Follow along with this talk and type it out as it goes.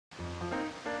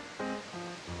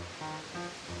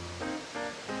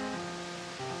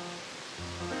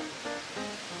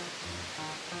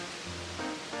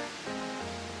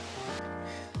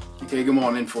Okay, good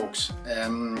morning folks.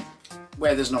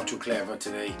 Weather's not too clever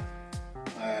today.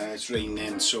 It's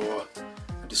raining, so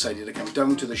I decided to come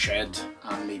down to the shed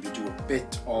and maybe do a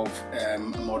bit of a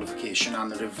modification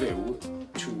and a review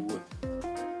to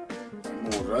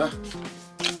Mora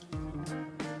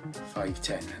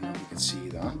 510, and you can see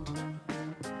that.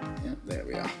 Yeah, there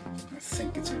we are. I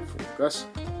think it's in focus.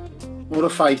 Mora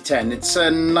 510, it's a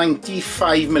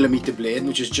 95mm blade,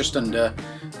 which is just under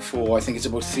 4, I think it's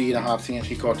about 3.5,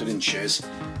 3.75 inches,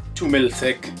 2mm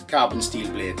thick carbon steel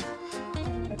blade.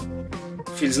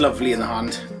 Feels lovely in the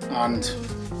hand, and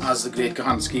as the great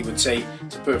Kohansky would say,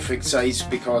 it's a perfect size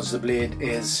because the blade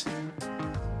is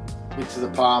width of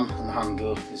the palm and the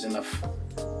handle is enough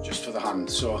just for the hand.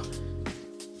 So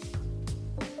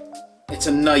it's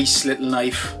a nice little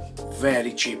knife,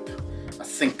 very cheap. I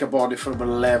think I bought it for about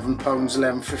 £11,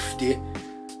 £11.50.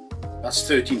 That's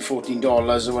 $13,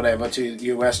 $14 or whatever to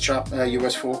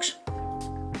US folks.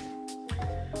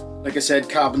 Like I said,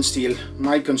 carbon steel.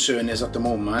 My concern is at the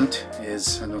moment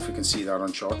is, I don't know if you can see that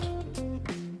on shot,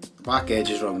 the back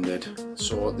edge is rounded,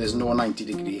 so there's no 90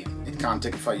 degree. It can't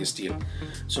take fire steel.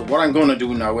 So what I'm going to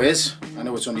do now is, I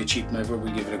know it's only a cheap knife, but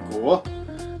we'll give it a go.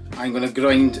 I'm going to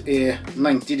grind a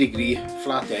 90 degree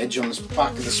flat edge on the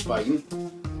back of the spine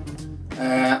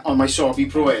on my Sorby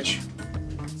Pro Edge.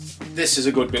 This is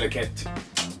a good bit of kit.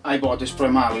 I bought this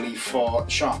primarily for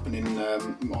sharpening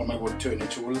all my wood turning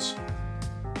tools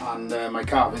and my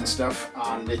carving stuff,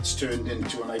 and it's turned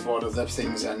into, and I bought other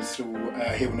things and through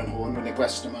Hune and Hone when they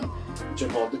Westerman, which I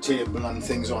bought the table and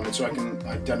things on it, so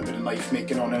I've done a bit of knife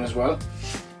making on it as well.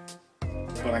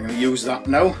 But I'm going to use that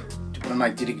now to put a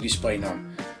 90 degree spine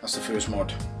on. That's the first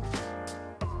mod.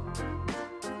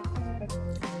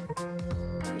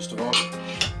 First of all,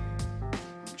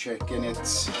 I'm checking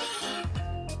its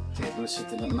table is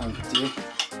sitting at 90.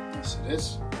 Yes, it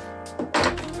is. So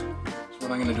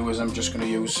what I'm going to do is I'm just going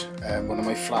to use one of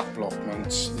my flat block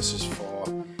mounts. This is for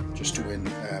just doing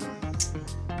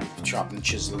sharpening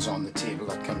chisels on the table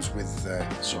that comes with the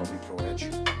Sorby Pro Edge.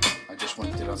 I just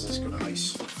want it as it's got a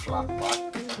nice flat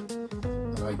back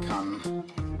that I can.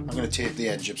 I'm going to tape the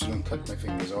edge up so I don't cut my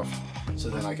fingers off, so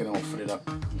then I can offer it up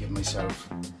and give myself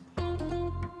a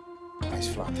nice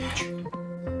flat edge.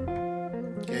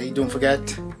 Okay, don't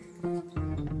forget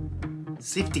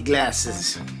safety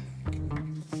glasses.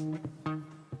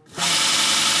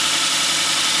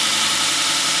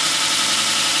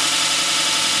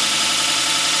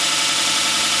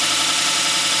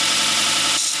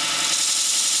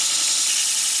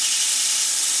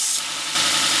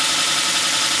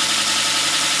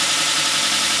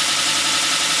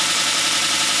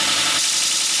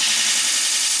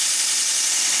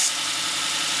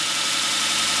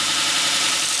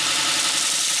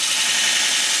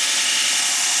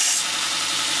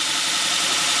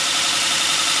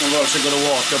 I've also got a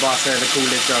water bath there to cool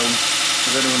it down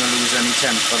because I don't want to lose any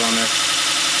temper on it.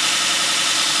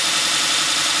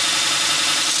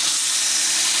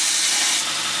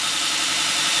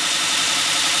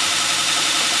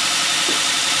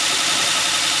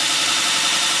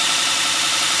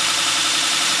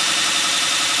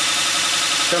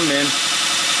 Come in.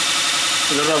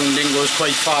 So the rounding goes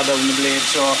quite far down the blade,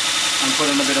 so I'm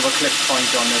putting a bit of a clip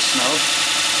point on this now.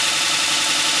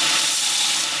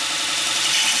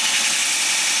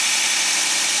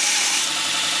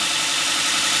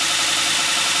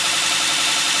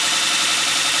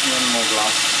 One more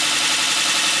glass.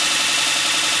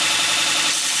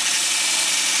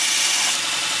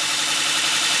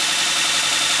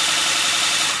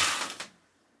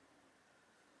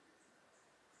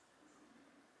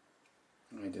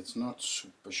 Right, it's not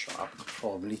super sharp. I'll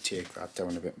probably take that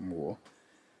down a bit more. I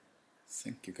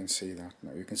think you can see that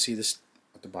now. You can see this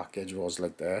what the back edge was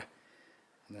like there,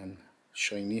 and then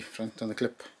shiny front on the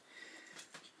clip.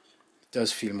 It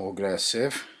does feel more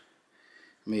aggressive.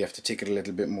 May have to take it a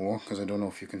little bit more because I don't know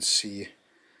if you can see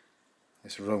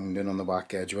this rounding on the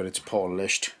back edge where it's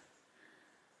polished.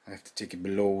 I have to take it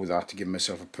below that to give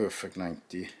myself a perfect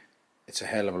 90. It's a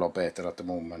hell of a lot better at the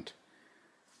moment.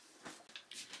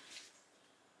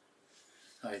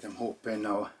 Right, I'm hoping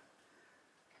now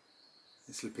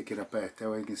this will pick it up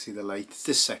better where you can see the light. It's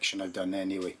this section I've done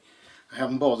anyway. I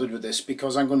haven't bothered with this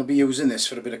because I'm going to be using this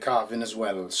for a bit of carving as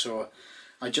well, so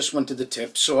I just wanted the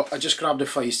tip. So I just grabbed a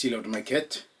fire steel out of my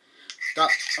kit.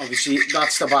 That obviously,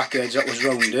 that's the back edge that was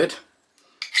rounded,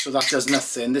 so that does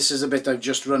nothing. This is a bit I've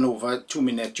just run over,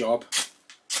 2-minute job.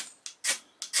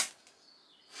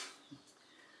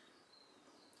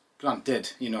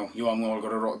 Granted, you know, you haven't all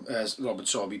got a Robert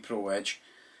Sorby Pro Edge,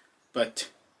 but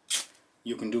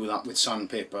you can do that with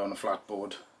sandpaper on a flat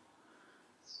board.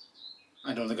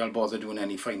 I don't think I'll bother doing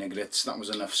any finer grits. That was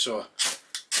enough. So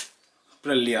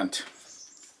brilliant.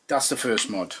 That's the first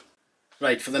mod.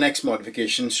 Right, for the next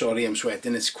modification, sorry I'm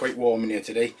sweating, it's quite warm in here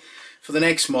today. For the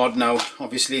next mod now,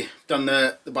 obviously done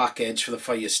the back edge for the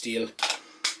fire steel.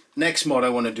 Next mod I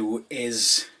want to do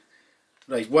is,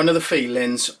 right, one of the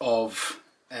failings of,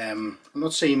 I'm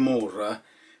not saying Mora,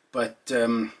 but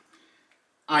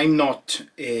I'm not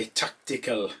a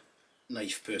tactical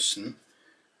knife person.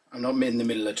 I'm not in the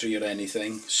military or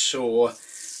anything, so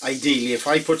ideally if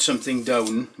I put something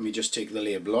down, let me just take the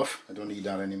label off, I don't need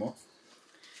that anymore.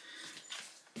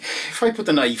 If I put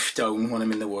the knife down when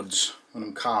I'm in the woods, when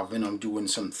I'm carving, I'm doing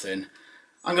something,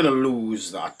 I'm going to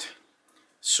lose that.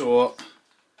 So,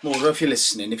 Mora, if you're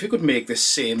listening, if you could make this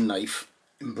same knife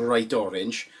in bright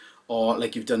orange, or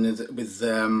like you've done with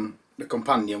the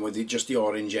companion with just the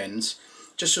orange ends,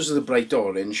 just as the bright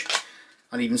orange,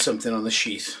 and even something on the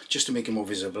sheath, just to make it more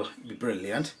visible, it'd be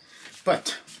brilliant.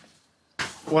 But,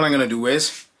 what I'm going to do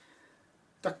is,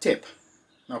 duct tape.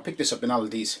 Now, pick this up in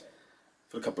Aldi's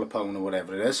for a couple of pounds or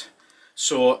whatever it is.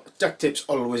 So duct tape's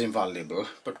always invaluable,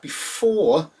 but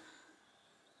before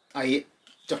I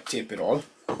duct tape it all,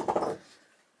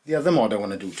 the other mod I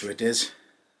want to do to it is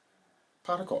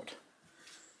paracord.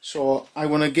 So I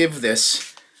want to give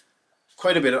this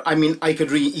quite a bit of, I mean, I could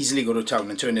easily go to town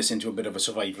and turn this into a bit of a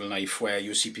survival knife where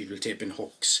you see people taping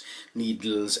hooks,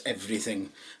 needles,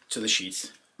 everything to the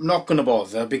sheath. I'm not going to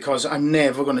bother because I'm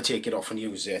never going to take it off and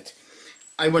use it.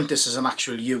 I want this as an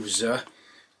actual user.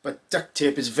 But duct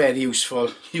tape is very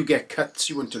useful. You get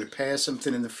cuts, you want to repair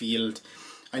something in the field.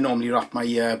 I normally wrap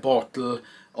my bottle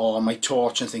or my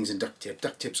torch and things in duct tape.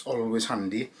 Duct tape's always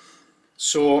handy.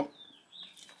 So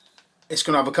it's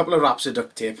going to have a couple of wraps of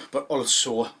duct tape, but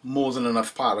also more than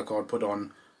enough paracord put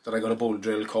on that I got a bowl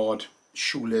drill cord,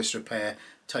 shoelace repair,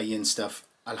 tie-in stuff.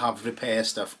 I'll have repair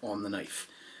stuff on the knife.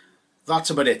 That's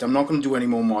about it. I'm not going to do any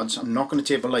more mods. I'm not going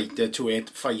to tape a lighter to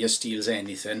it, fire steels,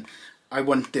 anything. I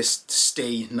want this to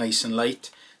stay nice and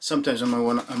light. Sometimes I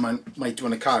might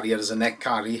want to carry it as a neck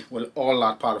carry. Well, all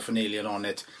that paraphernalia on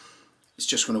it, it's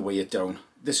just going to weigh it down.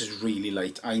 This is really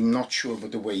light. I'm not sure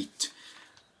about the weight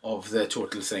of the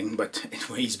total thing, but it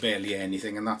weighs barely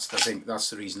anything, and that's the thing. That's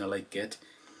the reason I like it.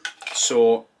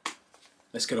 So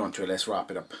let's get on to it. Let's wrap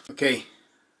it up. Okay,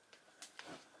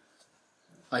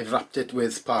 I've wrapped it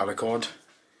with paracord.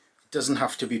 It doesn't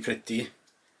have to be pretty.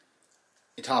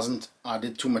 It hasn't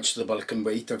added too much to the bulk and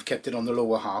weight. I've kept it on the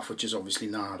lower half, which is obviously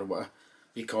narrower,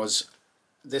 because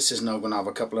this is now going to have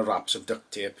a couple of wraps of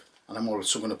duct tape, and I'm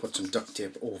also going to put some duct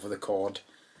tape over the cord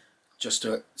just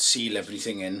to seal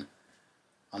everything in,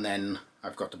 and then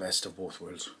I've got the best of both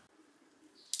worlds.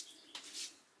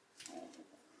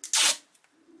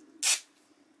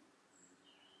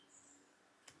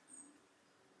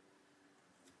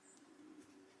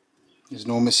 There's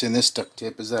no missing this duct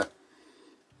tape, is there?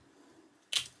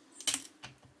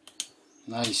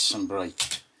 Nice and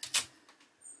bright.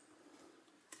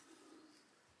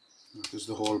 That was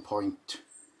the whole point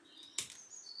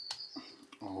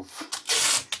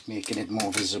of making it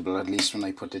more visible, at least when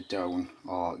I put it down,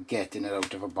 or getting it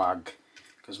out of a bag,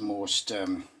 because most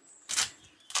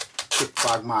kit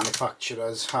bag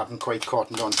manufacturers haven't quite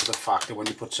cottoned on to the fact that when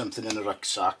you put something in a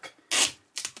rucksack,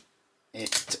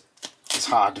 it's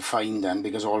hard to find then,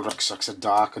 because all rucksacks are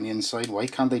dark on the inside. Why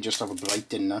can't they just have a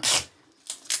bright inner?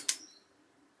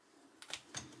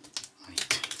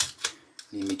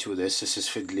 Leave me to this. This is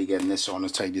fiddly getting this on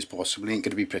as tight as possible. Ain't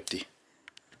going to be pretty.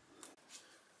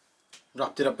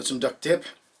 Wrapped it up with some duct tape.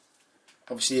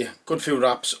 Obviously a good few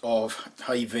wraps of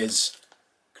high-vis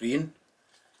green,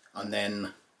 and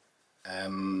then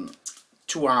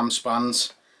 2 arm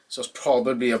spans, so it's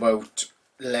probably about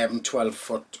 11-12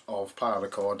 foot of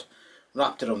paracord.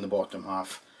 Wrapped it on the bottom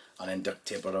half, and then duct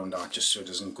tape around that just so it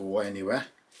doesn't go anywhere.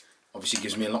 Obviously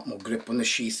gives me a lot more grip on the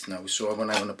sheath now, so when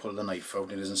I want to pull the knife out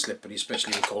it isn't slippery,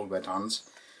 especially with cold wet hands.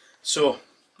 So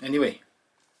anyway,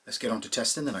 let's get on to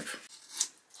testing the knife.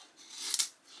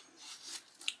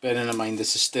 Bearing in mind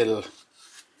this is still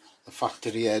the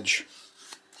factory edge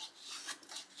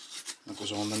that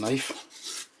goes on the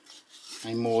knife,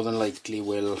 I more than likely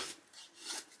will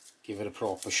give it a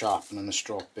proper sharpen and a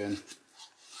strop in.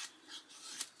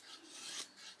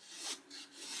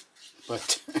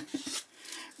 But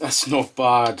that's not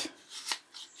bad.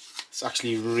 It's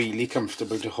actually really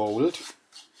comfortable to hold.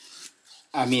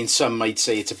 I mean, some might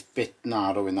say it's a bit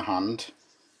narrow in the hand.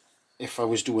 If I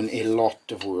was doing a lot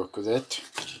of work with it,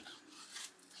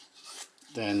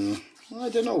 then I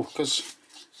don't know, because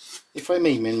if I'm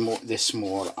aiming this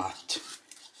more at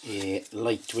a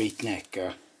lightweight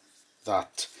necker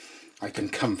that I can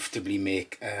comfortably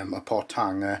make a pot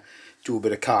hanger do a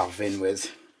bit of carving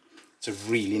with. It's a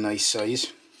really nice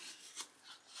size.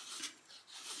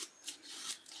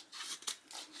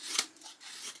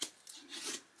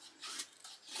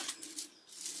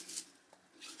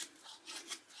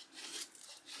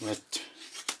 But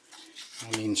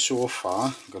I mean, so far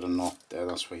I've got a knot there,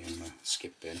 that's why I'm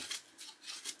skipping.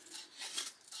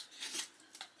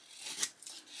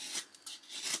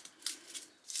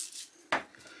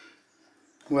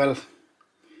 Well,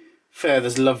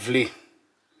 feather's lovely.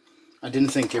 I didn't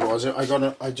think it was.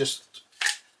 I just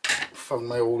found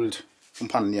my old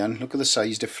companion. Look at the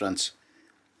size difference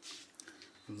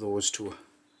of those two.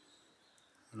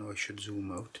 I know I should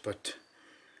zoom out, but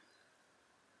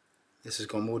this has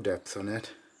got more depth on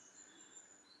it.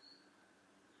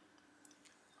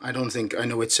 I don't think, I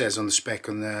know it says on the spec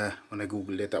on the, when I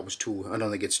googled it, that was 2. I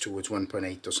don't think it's 2, it's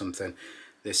 1.8 or something.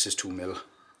 This is 2mm,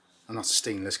 and that's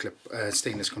a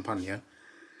stainless companion.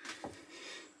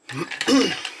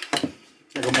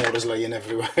 I got Moras lying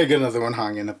everywhere. I got another one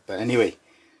hanging up there. Anyway,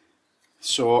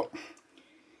 so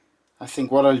I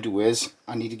think what I'll do is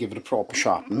I need to give it a proper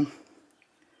sharpen,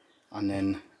 and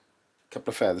then a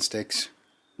couple of feather sticks,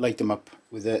 light them up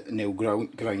with a new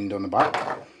grind on the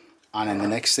back, and then the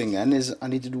next thing then is I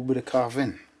need to do a bit of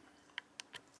carving.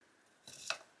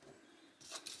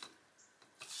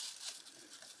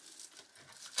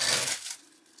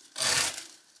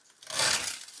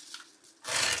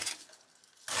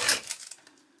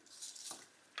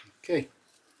 Okay,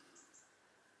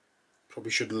 probably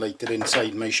shouldn't light it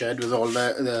inside my shed with all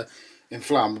the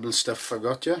inflammable stuff I've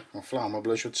got here, or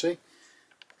flammable I should say.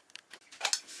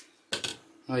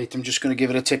 Right, I'm just going to give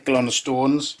it a tickle on the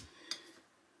stones,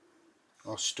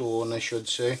 or stone I should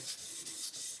say.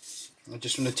 I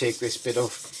just want to take this bit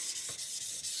of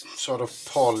sort of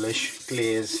polish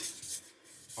glaze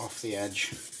off the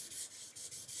edge.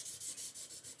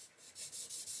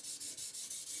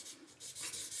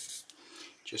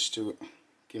 Just to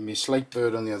give me a slight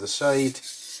burn on the other side,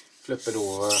 flip it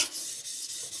over,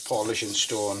 polish and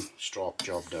stone, strop,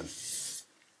 job done.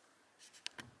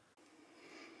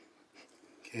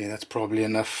 Okay, that's probably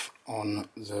enough on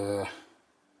the,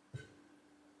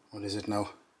 what is it now,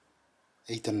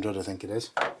 800 I think it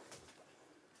is.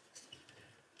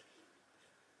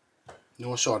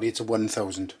 No, sorry, it's a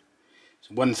 1000.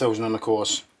 It's 1000 on the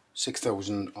coarse,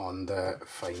 6000 on the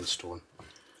fine stone.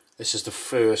 This is the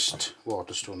first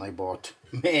water stone I bought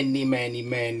many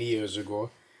years ago.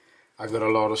 I've got a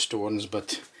lot of stones,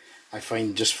 but I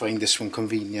just find this one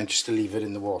convenient just to leave it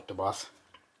in the water bath.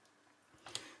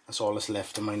 That's all that's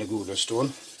left of my Naguda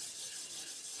stone.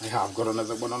 I have got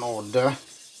another one on order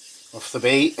off the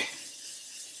bay.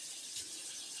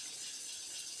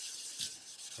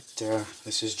 But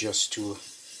this is just to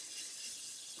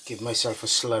give myself a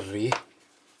slurry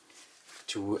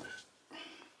to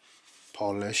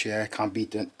polish. Yeah, I can't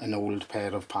beat an old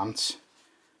pair of pants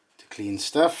to clean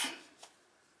stuff.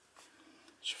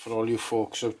 So for all you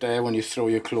folks out there, when you throw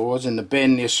your clothes in the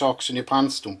bin, your socks and your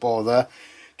pants, don't bother.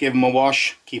 Give them a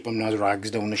wash, keep them as rags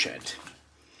down the shed.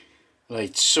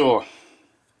 Right, so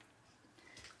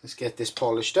let's get this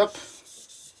polished up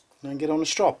and then get on the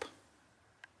strop.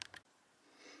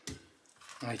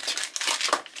 Right,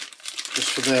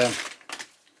 just for the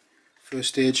first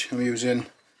stage I'm using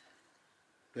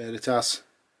Veritas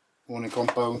Warning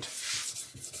Compound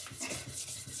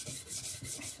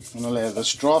on a leather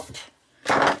strop,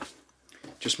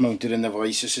 just mounted in the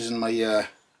vise. This isn't my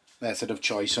method of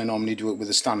choice. I normally do it with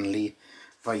a Stanley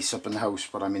vise up in the house,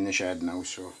 but I'm in the shed now,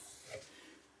 so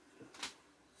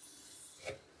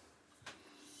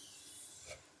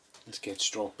let's get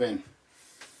strop in.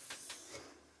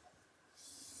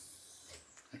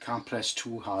 I can't press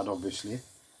too hard obviously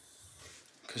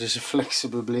because it's a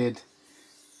flexible blade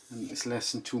and it's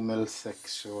less than 2mm thick,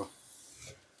 so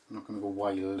I'm not going to go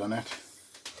wild on it.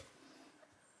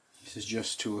 This is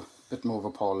just to a bit more of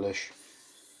a polish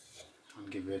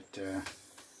and give it,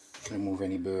 remove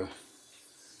any burr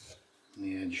on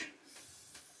the edge.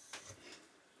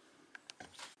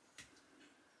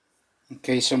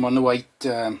 Okay, so I'm on the white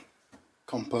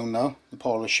compound now, the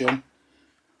polishing,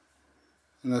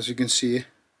 and as you can see,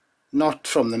 not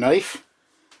from the knife,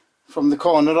 from the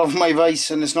corner of my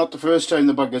vise, and it's not the first time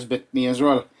the bugger's bit me as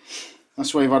well.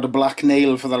 That's why I've had a black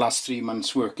nail for the last 3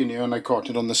 months working here, and I caught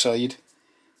it on the side,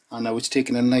 and now it's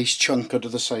taking a nice chunk out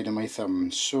of the side of my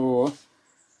thumb. So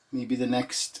maybe the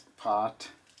next part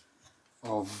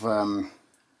of the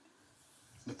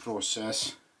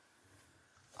process,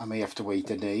 I may have to wait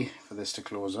a day for this to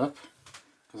close up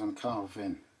because I'm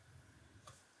carving.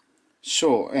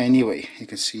 So anyway, you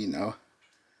can see now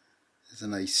there's a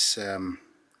nice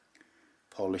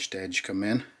polished edge come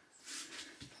in.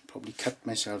 probably cut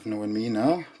myself knowing me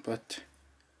now, but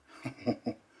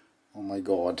oh my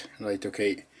god. Right,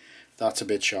 okay, that's a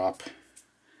bit sharp.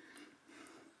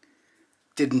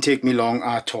 Didn't take me long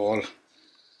at all.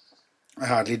 I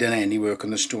hardly done any work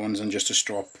on the stones, and just a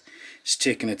strop. It's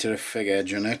taken a terrific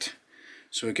edge on it.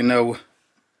 So we can now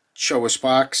shower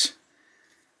sparks,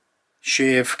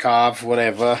 shave, carve,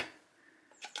 whatever,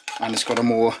 and it's got a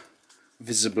more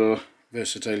visible,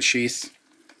 versatile sheath.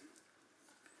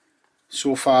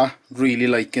 So far, really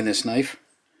liking this knife.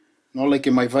 Not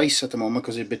liking my vice at the moment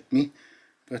because it bit me,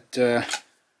 but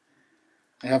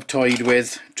I have toyed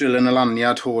with drilling a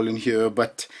lanyard hole in here,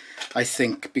 but I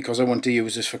think because I want to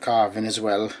use this for carving as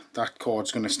well, that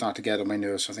cord's going to start to get on my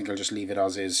nerves, so I think I'll just leave it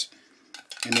as is.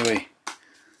 Anyway,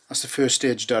 that's the first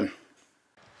stage done.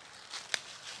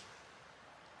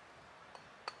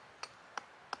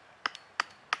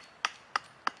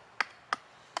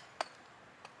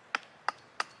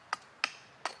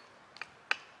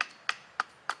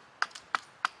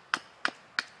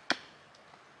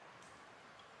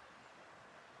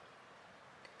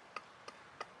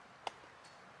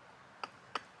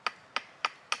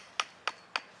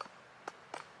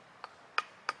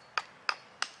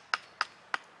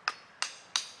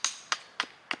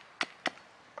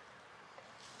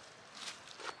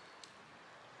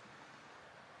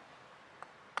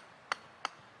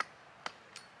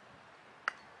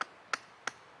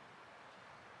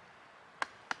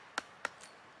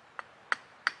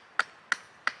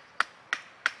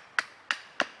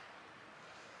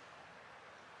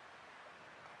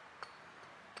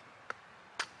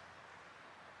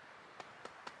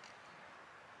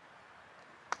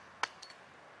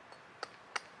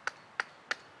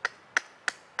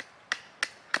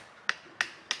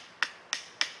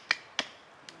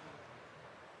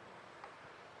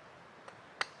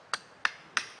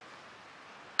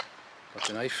 Got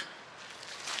the knife.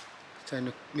 Time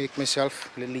to make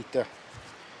myself a little eater.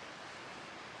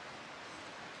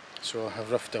 So I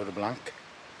have roughed out a blank.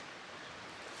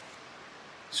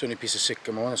 It's only a piece of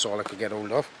sycamore, that's all I could get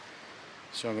hold of.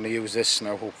 So I'm going to use this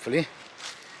now, hopefully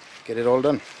get it all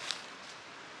done.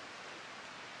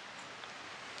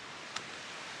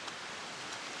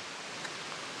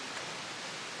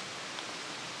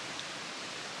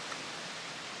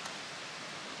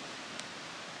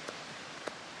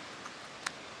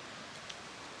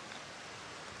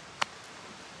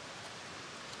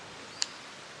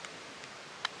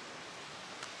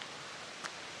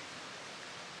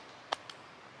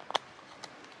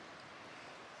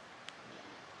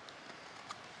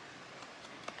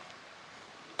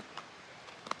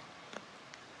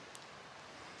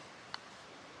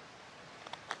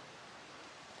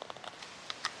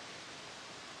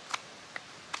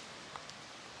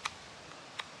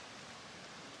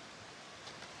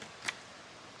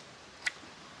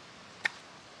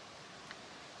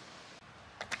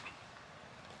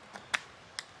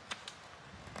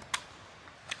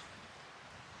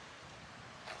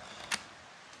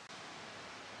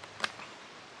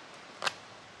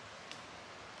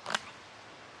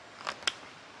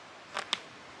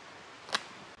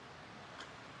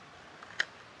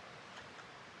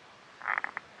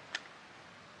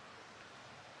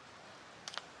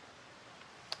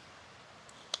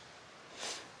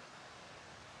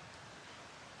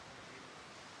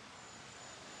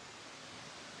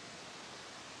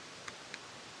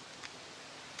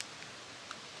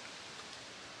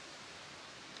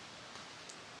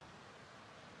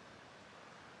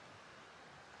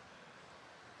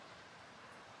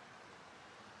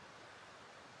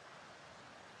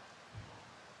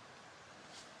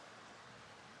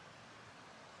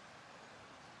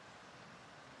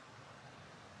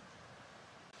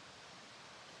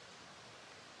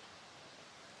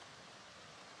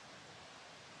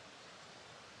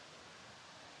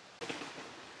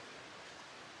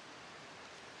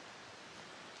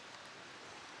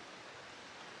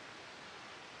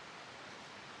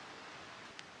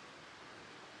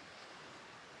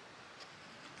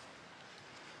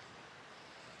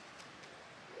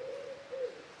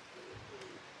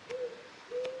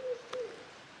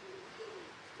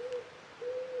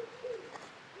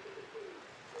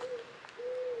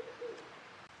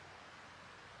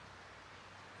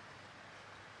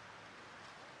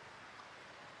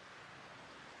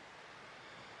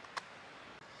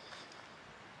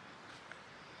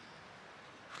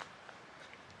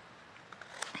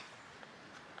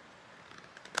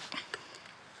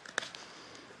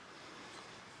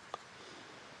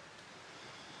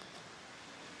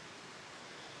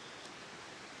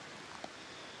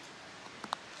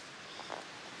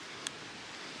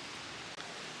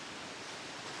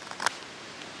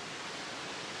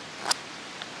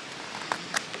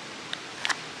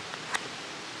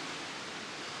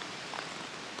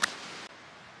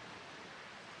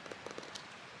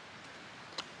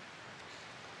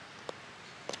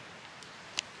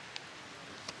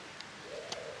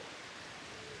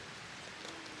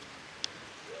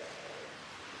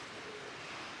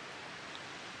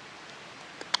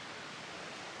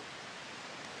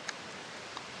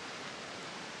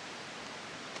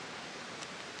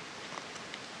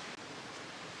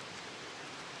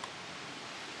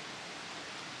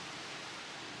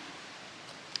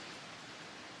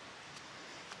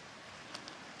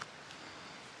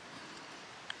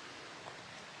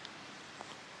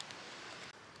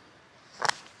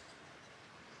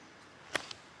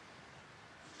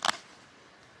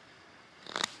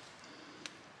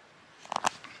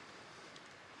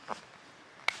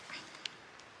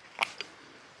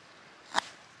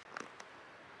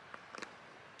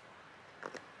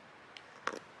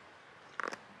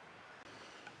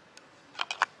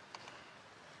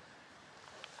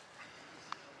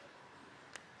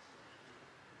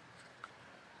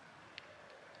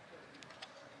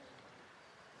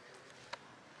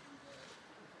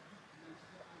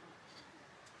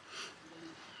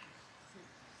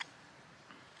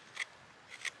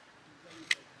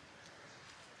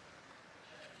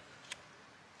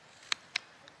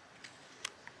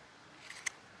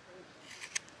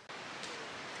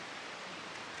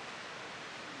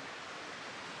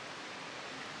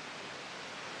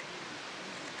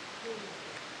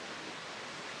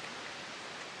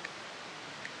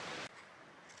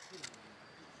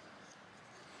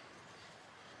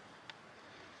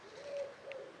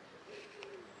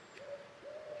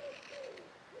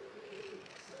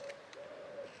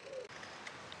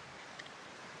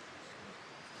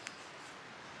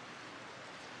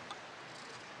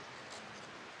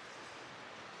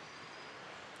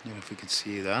 don't know if you can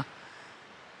see that.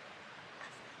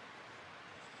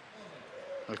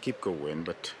 I'll keep going,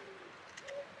 but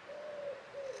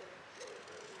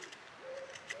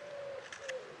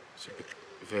it's a bit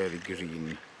very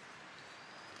green,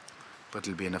 but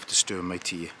it'll be enough to stir my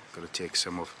tea. Got to take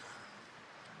some of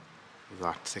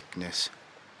that thickness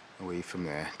away from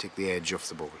there, take the edge off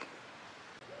the bowl.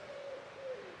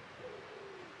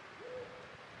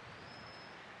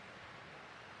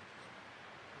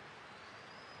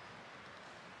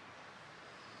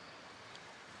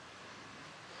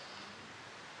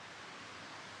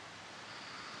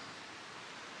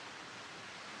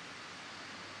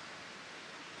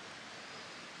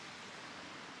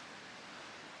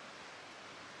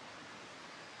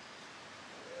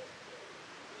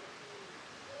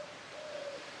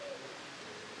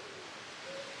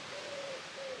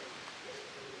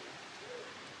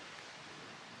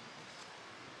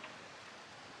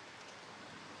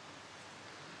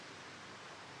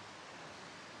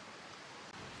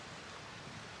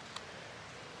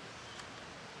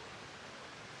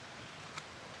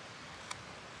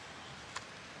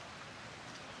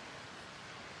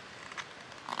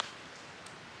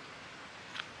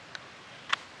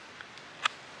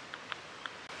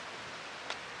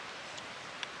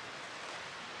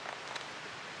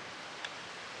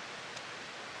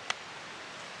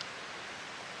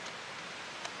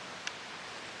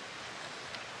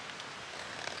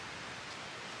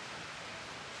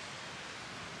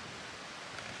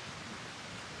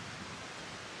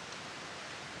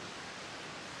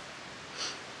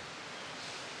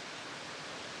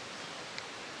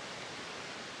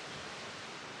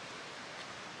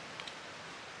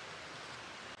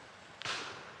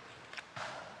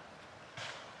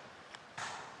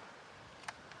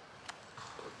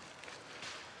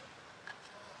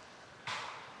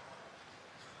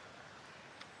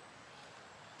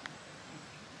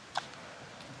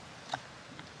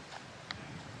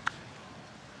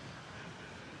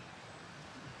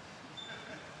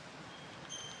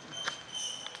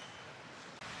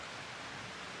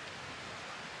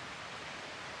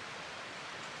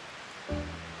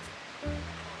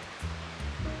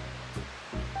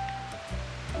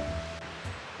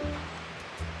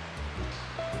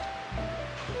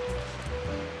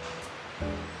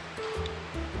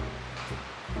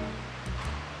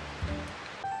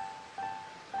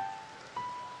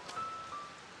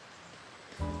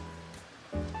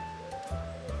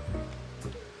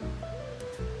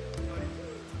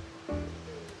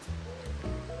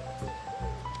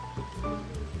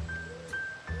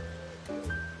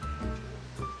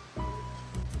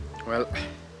 Well,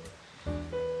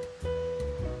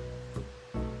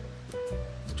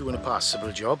 it's doing a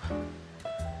passable job.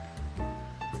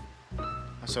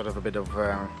 I sort of a bit of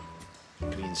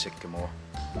green sycamore.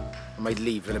 I might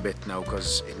leave it a bit now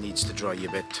because it needs to dry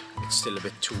a bit. It's still a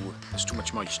bit there's too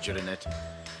much moisture in it.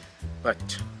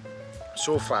 But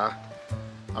so far,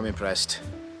 I'm impressed.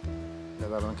 Get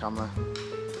that on camera.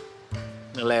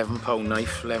 An £11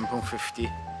 knife,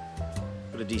 £11.50.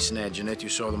 Got a decent edge in it. You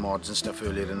saw the mods and stuff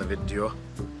earlier in the video.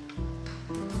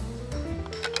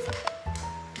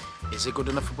 Is it good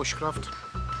enough for bushcraft?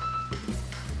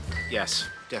 Yes,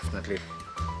 definitely.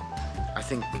 I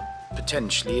think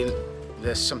potentially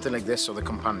there's something like this or the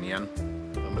companion.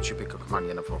 How much you pick a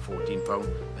companion up for?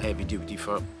 £14. A heavy duty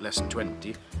for less than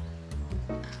 20.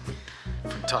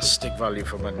 Fantastic value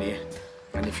for money.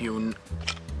 And if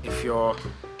you're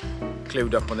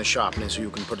clued up on the sharpness, so you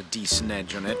can put a decent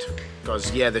edge on it,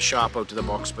 because yeah, they're sharp out of the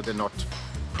box, but they're not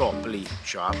properly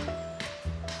sharp.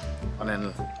 And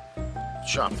then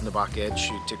sharpen the back edge.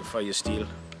 You take a fire steel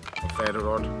or ferro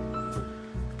rod,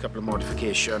 a couple of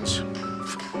modifications,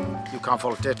 you can't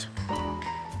fault it.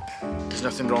 There's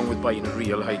nothing wrong with buying a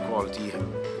real high quality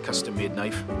custom made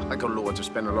knife. I got loads, I've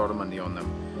spent a lot of money on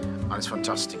them, and it's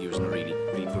fantastic using a really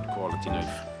good quality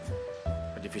knife.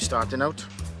 But if you're starting out,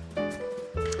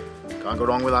 can't go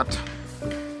wrong with that.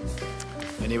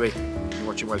 Anyway, you're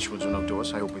watching Welsh Woods and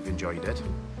Outdoors. I hope you've enjoyed it.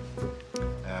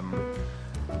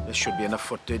 This should be enough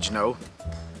footage now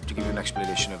to give you an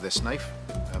explanation of this knife.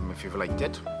 If you've liked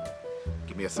it,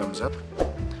 give me a thumbs up.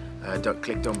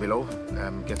 Click down below,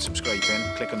 get subscribing,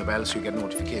 click on the bell so you get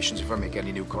notifications if I make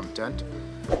any new content.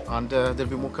 And there'll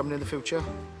be more coming in the future,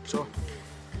 so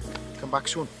come back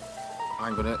soon.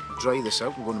 I'm going to dry this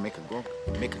out. I'm going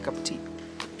to make a cup of tea.